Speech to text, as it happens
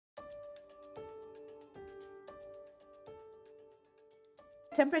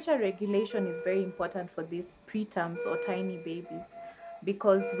Temperature regulation is very important for these preterms or tiny babies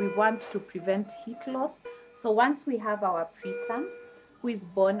because we want to prevent heat loss. So once we have our preterm who is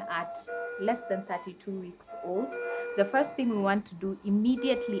born at less than 32 weeks old, the first thing we want to do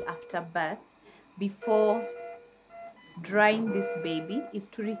immediately after birth, before drying this baby, is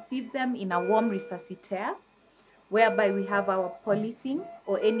to receive them in a warm resuscitator, whereby we have our polythene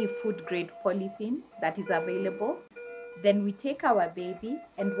or any food grade polythene that is available. Then we take our baby,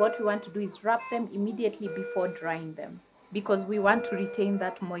 and what we want to do is wrap them immediately before drying them, because we want to retain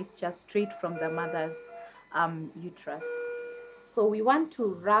that moisture straight from the mother's uterus. So we want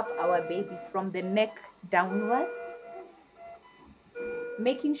to wrap our baby from the neck downwards,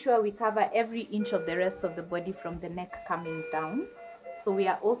 making sure we cover every inch of the rest of the body from the neck coming down. So we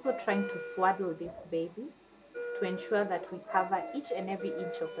are also trying to swaddle this baby to ensure that we cover each and every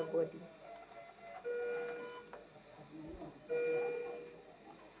inch of the body.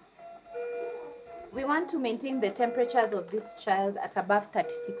 We want to maintain the temperatures of this child at above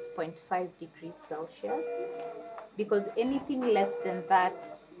 36.5 degrees Celsius, because anything less than that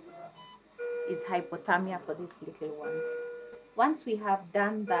is hypothermia for these little ones. Once we have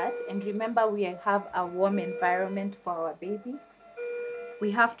done that, and remember we have a warm environment for our baby,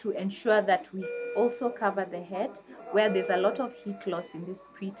 we have to ensure that we also cover the head where there's a lot of heat loss in these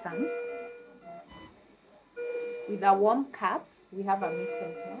preterms. With a warm cap, we have a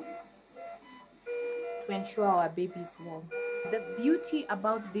mitten here to ensure our baby is warm. The beauty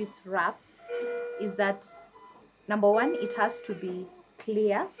about this wrap is that, number one, it has to be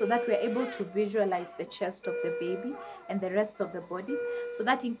clear so that we're able to visualize the chest of the baby and the rest of the body, so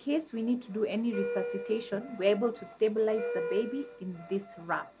that in case we need to do any resuscitation, we're able to stabilize the baby in this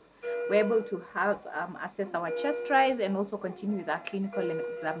wrap. We're able to have assess our chest rise and also continue with our clinical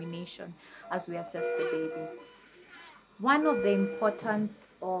examination as we assess the baby. One of the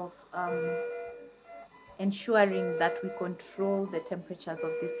importance of ensuring that we control the temperatures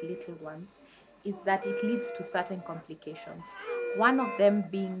of these little ones is that it leads to certain complications. One of them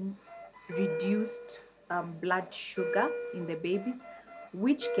being reduced blood sugar in the babies,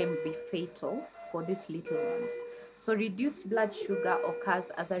 which can be fatal for these little ones. So reduced blood sugar occurs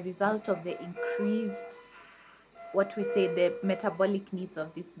as a result of the increased, what we say, the metabolic needs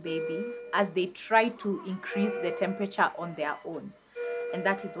of this baby as they try to increase the temperature on their own. And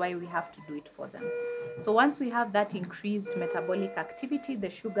that is why we have to do it for them. So once we have that increased metabolic activity, the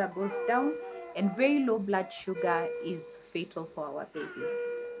sugar goes down, and very low blood sugar is fatal for our babies.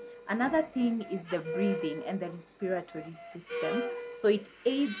 Another thing is the breathing and the respiratory system. So it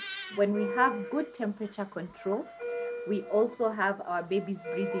aids when we have good temperature control. We also have our babies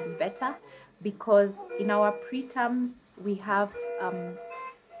breathing better, because in our preterms we have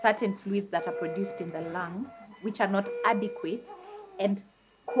certain fluids that are produced in the lung which are not adequate, and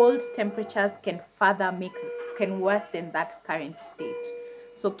cold temperatures can worsen that current state.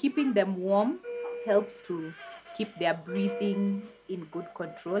 So keeping them warm helps to keep their breathing in good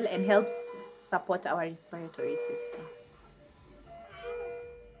control and helps support our respiratory system.